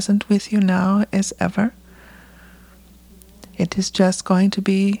as present with you now as ever. It is just going to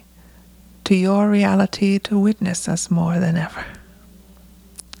be to your reality to witness us more than ever.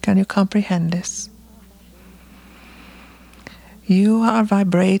 Can you comprehend this? You are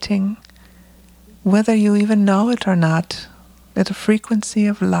vibrating, whether you even know it or not, at a frequency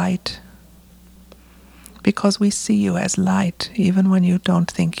of light, because we see you as light, even when you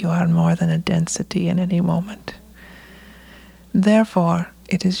don't think you are more than a density in any moment. Therefore,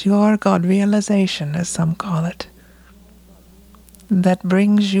 it is your God realization, as some call it, that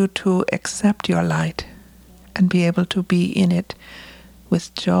brings you to accept your light and be able to be in it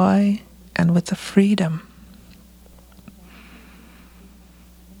with joy and with the freedom.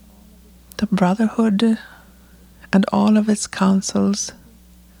 The Brotherhood and all of its counsels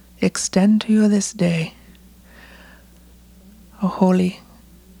extend to you this day a holy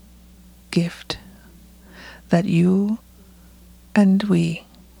gift that you and we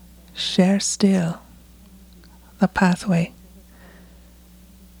share still the pathway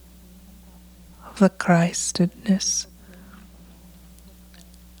of the Christedness.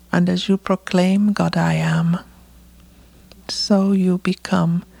 And as you proclaim God I am, so you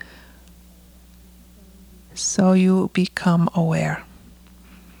become aware.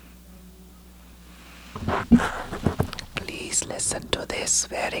 Please listen to this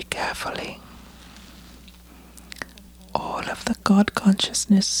very carefully. All of the God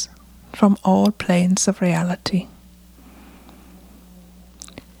consciousness from all planes of reality.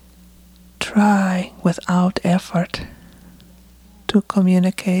 Try without effort to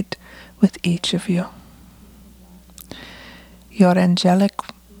communicate with each of you. Your angelic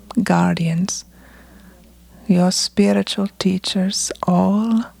guardians, your spiritual teachers,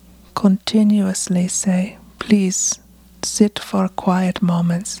 all continuously say, please sit for quiet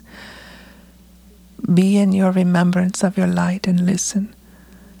moments. Be in your remembrance of your light and listen.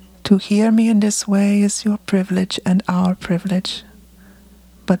 To hear me in this way is your privilege and our privilege.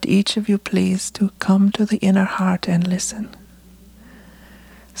 But each of you please to come to the inner heart and listen,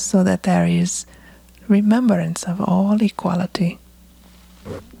 so that there is remembrance of all equality.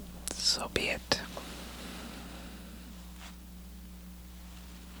 So be it.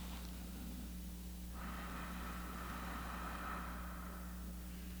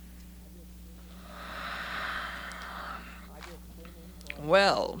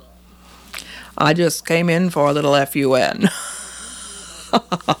 Well, I just came in for a little FUN.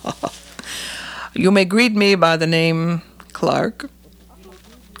 You may greet me by the name Clark.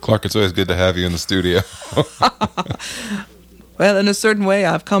 Clark, it's always good to have you in the studio. Well, in a certain way,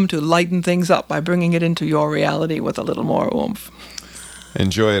 I've come to lighten things up by bringing it into your reality with a little more oomph.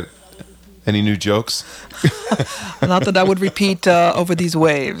 Enjoy it. Any new jokes? Not that I would repeat over these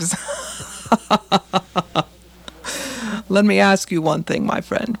waves. Let me ask you one thing, my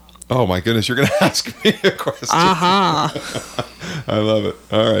friend. Oh my goodness, you're going to ask me a question. Aha. I love it.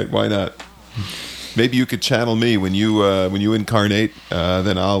 All right, why not? Maybe you could channel me when you incarnate.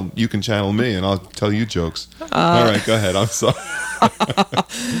 Then you can channel me, and I'll tell you jokes. All right, go ahead. I'm sorry.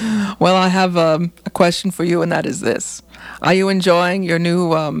 Well, I have a question for you, and that is this: are you enjoying your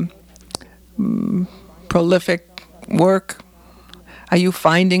new prolific work? Are you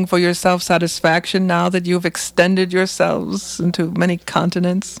finding for yourself satisfaction now that you've extended yourselves into many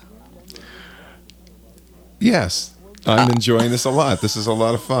continents? Yes, I'm enjoying this a lot. This is a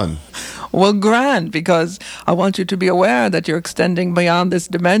lot of fun. Well, grand, because I want you to be aware that you're extending beyond this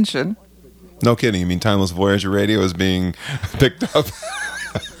dimension. No kidding. You mean Timeless Voyager Radio is being picked up?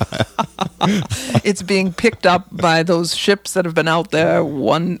 It's being picked up by those ships that have been out there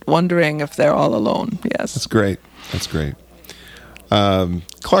wondering if they're all alone. Yes. That's great. That's great.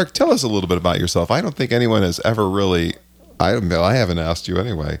 Clark, tell us a little bit about yourself. I don't think anyone has ever really... I haven't asked you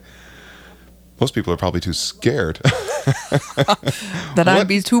anyway. Most people are probably too scared. That I'd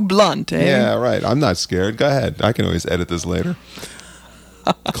be too blunt, eh? Yeah, right. I'm not scared. Go ahead. I can always edit this later.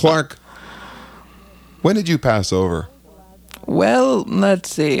 Clark, when did you pass over? Well,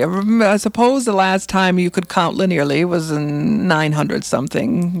 let's see. I suppose the last time you could count linearly was in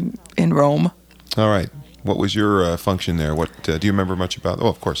 900-something in Rome. All right. What was your function there? What do you remember much about? Oh,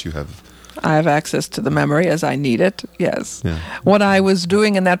 of course you have. I have access to the memory as I need it, yes. Yeah. What I was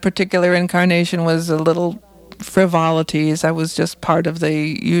doing in that particular incarnation was a little frivolities. I was just part of the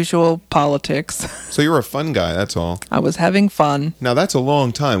usual politics. So you're a fun guy, that's all. I was having fun. Now, that's a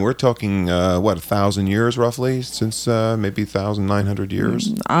long time. We're talking, 1,000 years roughly? Since maybe 1,900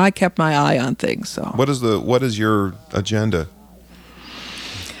 years? I kept my eye on things, so. What is your agenda?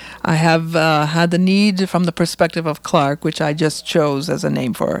 I have had the need from the perspective of Clark, which I just chose as a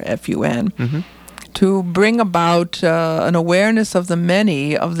name for FUN, to bring about an awareness of the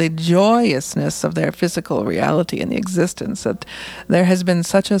many, of the joyousness of their physical reality and the existence, that there has been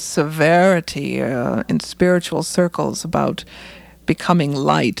such a severity in spiritual circles about becoming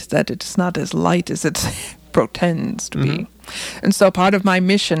light, that it's not as light as it pretends to be. And so part of my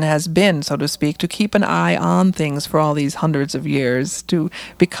mission has been, so to speak, to keep an eye on things for all these hundreds of years, to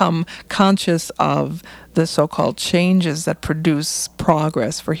become conscious of the so-called changes that produce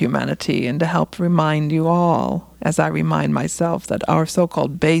progress for humanity, and to help remind you all, as I remind myself, that our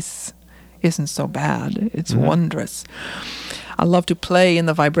so-called base isn't so bad. It's wondrous. I love to play in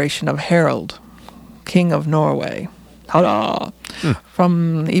the vibration of Harold, King of Norway. Ta-da!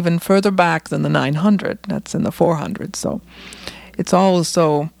 From even further back than the 900. That's in the 400s. So it's all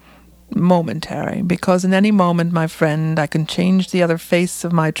so momentary, because in any moment, my friend, I can change the other face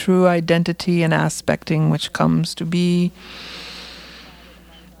of my true identity and aspecting, which comes to be,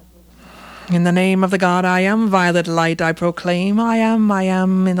 in the name of the God I am, violet light I proclaim. I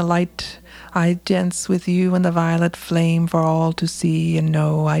am in the light. I dance with you in the violet flame for all to see and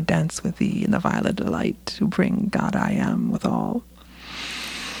know. I dance with thee in the violet light to bring God I am with all.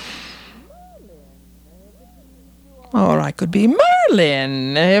 Or I could be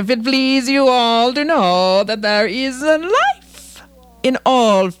Merlin, if it please you all to know that there is a life in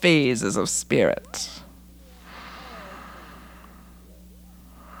all phases of spirit.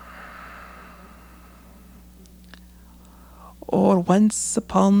 Or once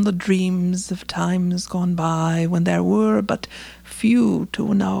upon the dreams of times gone by, when there were but few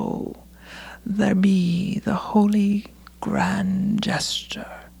to know, there be the holy grand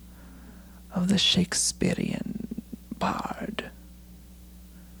gesture of the Shakespearean bard.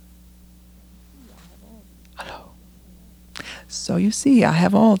 Hello. So you see, I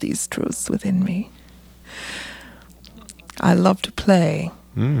have all these truths within me. I love to play.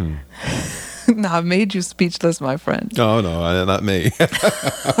 Now, I've made you speechless, my friend. Oh, no, not me.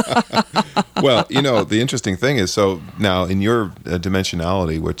 Well, the interesting thing is, so now in your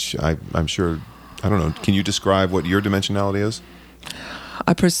dimensionality, which I'm sure, I don't know, can you describe what your dimensionality is?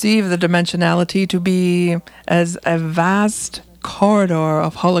 I perceive the dimensionality to be as a vast corridor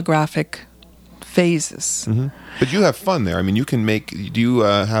of holographic phases. But you have fun there. I mean, you can make, do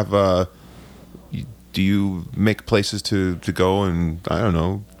you make places to go and, I don't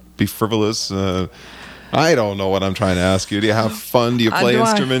know, be frivolous? I don't know what I'm trying to ask you. Do you have fun? Do you play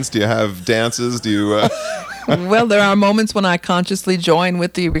instruments? Do you have dances? Do you... Well, there are moments when I consciously join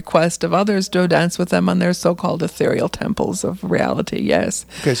with the request of others to dance with them on their so-called ethereal temples of reality, yes.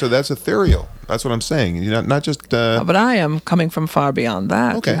 Okay, so that's ethereal. That's what I'm saying. You're not just... But I am coming from far beyond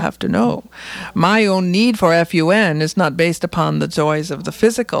that, Okay. You have to know. My own need for FUN is not based upon the joys of the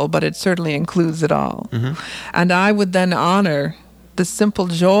physical, but it certainly includes it all. Mm-hmm. And I would then honor the simple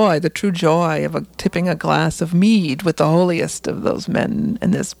joy, the true joy of tipping a glass of mead with the holiest of those men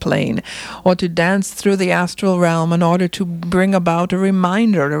in this plane, or to dance through the astral realm in order to bring about a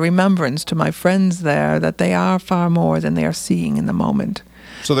reminder, a remembrance to my friends there that they are far more than they are seeing in the moment.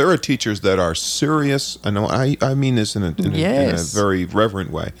 So there are teachers that are serious. I know I mean this in a very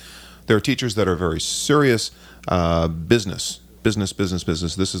reverent way. There are teachers that are very serious business.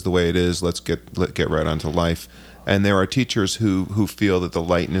 This is the way it is. Let's get right onto life. And there are teachers who feel that the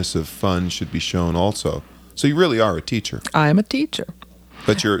lightness of fun should be shown also. So you really are a teacher. I am a teacher.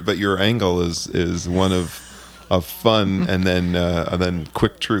 But your angle is one of fun and then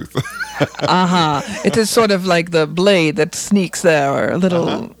quick truth. It is sort of like the blade that sneaks there a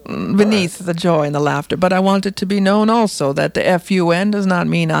little beneath the joy and the laughter. But I want it to be known also that the FUN does not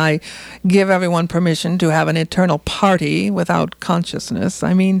mean I give everyone permission to have an eternal party without consciousness.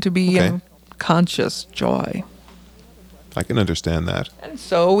 I mean to be in conscious joy. I can understand that. And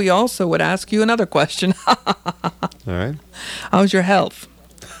so we also would ask you another question. All right. How's your health?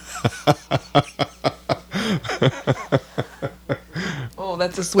 Oh,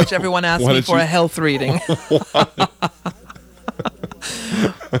 that's a switch everyone asks me for a health reading.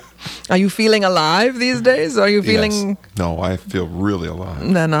 Are you feeling alive these days? Are you feeling... Yes. No, I feel really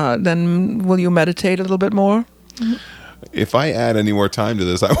alive. Then will you meditate a little bit more? If I add any more time to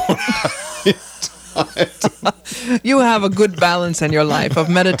this, I won't have time. You have a good balance in your life of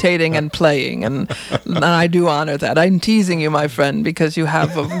meditating and playing, and I do honor that. I'm teasing you, my friend, because you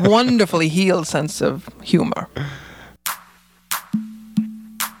have a wonderfully healed sense of humor.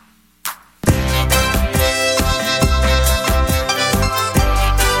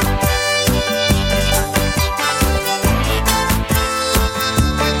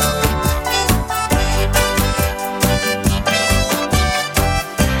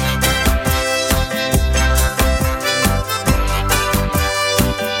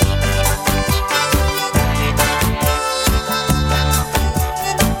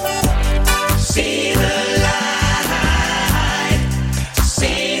 See the light.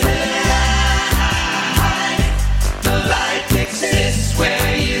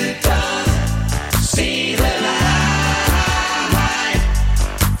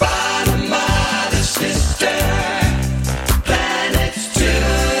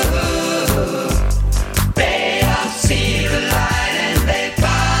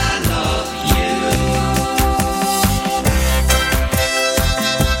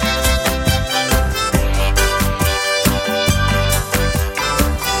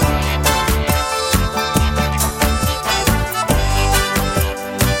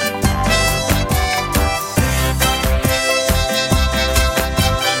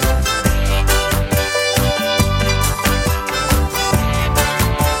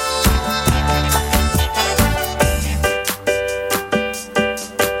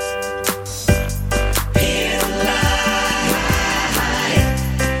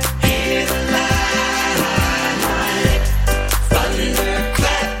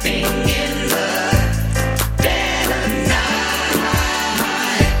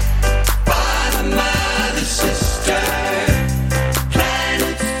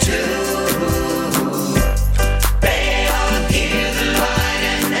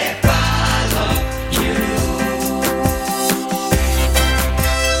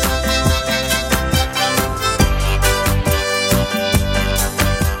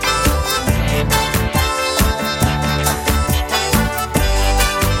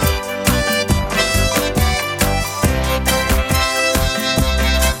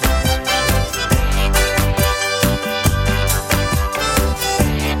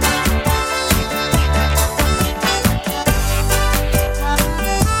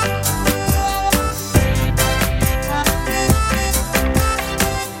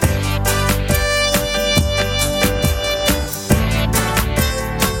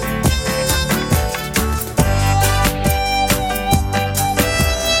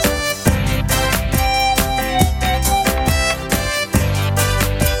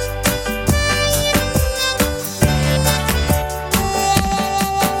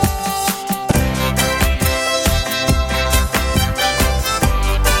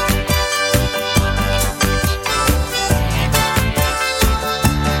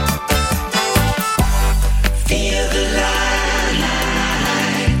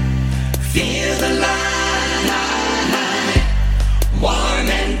 Feel the light, warm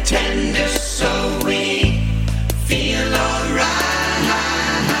and tender, so we feel alright.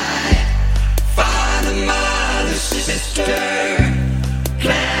 Father, mother, sister,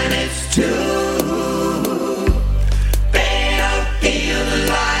 planets too.